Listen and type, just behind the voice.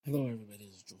Hello, everybody.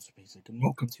 This is Joseph Basic, and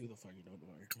welcome to the FiredUp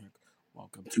Network.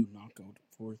 Welcome to Knockout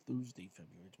for Thursday,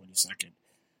 February 22nd.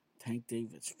 Tank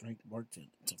Davis, Frank Martin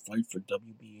to fight for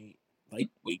WBA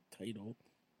lightweight title.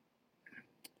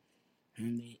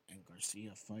 Hanley and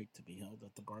Garcia fight to be held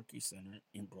at the Barclays Center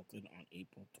in Brooklyn on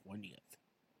April 20th.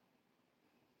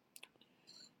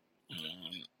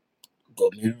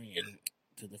 Gomarian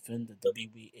to defend the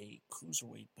WBA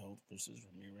Cruiserweight belt versus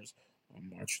Ramirez on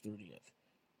March 30th.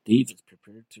 Davis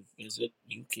prepared to visit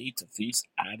UK to face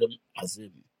Adam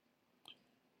Azim.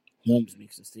 Holmes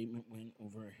makes a statement win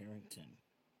over Harrington.